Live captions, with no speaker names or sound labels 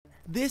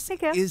This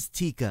Teka. is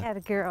Teka, Had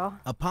a girl.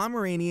 a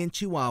Pomeranian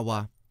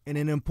Chihuahua and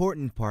an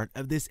important part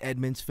of this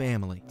Edmonds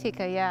family.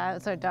 Teka, yeah,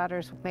 it's our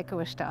daughter's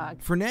Make-A-Wish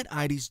dog. Fernette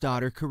Idy's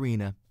daughter,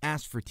 Karina,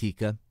 asked for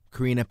Teka.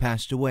 Karina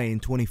passed away in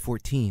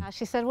 2014.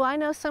 She said, well, I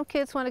know some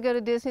kids want to go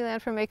to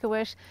Disneyland for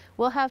Make-A-Wish.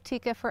 We'll have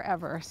Teka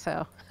forever.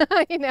 So,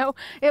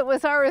 it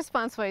was our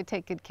responsibility to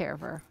take good care of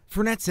her.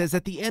 Fernette says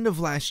at the end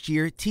of last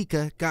year,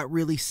 Teka got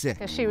really sick.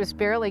 Because she was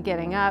barely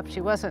getting up. She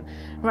wasn't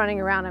running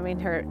around. I mean,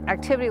 her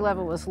activity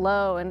level was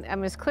low, and it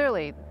was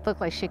clearly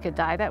looked like she could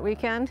die that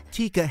weekend.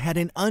 Teka had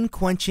an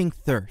unquenching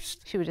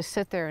thirst. She would just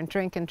sit there and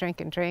drink and drink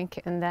and drink,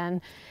 and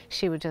then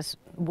she would just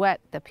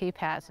wet the pee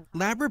pads.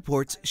 Lab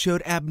reports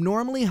showed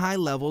abnormally high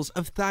levels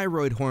of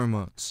thyroid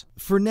hormones.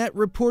 Fernette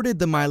reported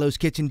the Milo's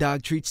Kitchen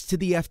dog treats to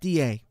the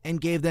FDA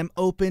and gave them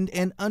opened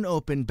and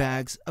unopened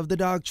bags of the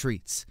dog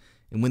treats.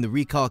 And when the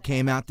recall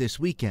came out this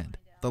weekend,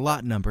 the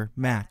lot number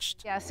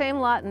matched. Yeah,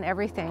 same lot and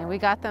everything. We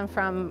got them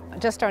from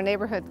just our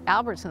neighborhood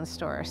Albertsons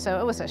store, so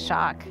it was a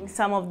shock.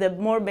 Some of the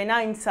more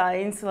benign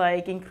signs,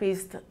 like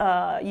increased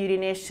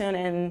urination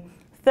and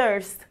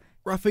thirst.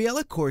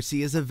 Rafaela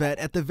Corsi is a vet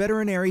at the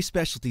Veterinary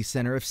Specialty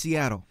Center of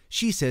Seattle.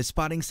 She says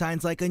spotting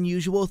signs like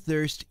unusual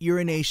thirst,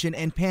 urination,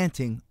 and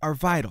panting are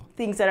vital.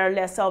 Things that are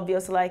less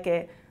obvious, like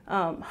a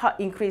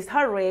increased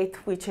heart rate,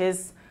 which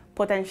is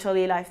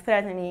potentially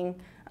life-threatening,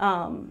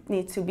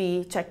 need to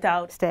be checked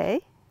out.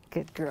 Stay.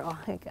 Good girl.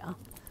 Here you go.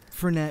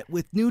 Fernette,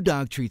 with new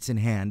dog treats in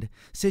hand,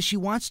 says she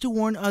wants to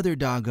warn other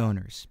dog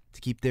owners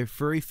to keep their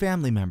furry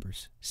family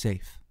members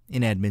safe.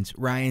 In Edmonds,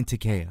 Ryan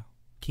Teka,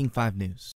 King 5 News.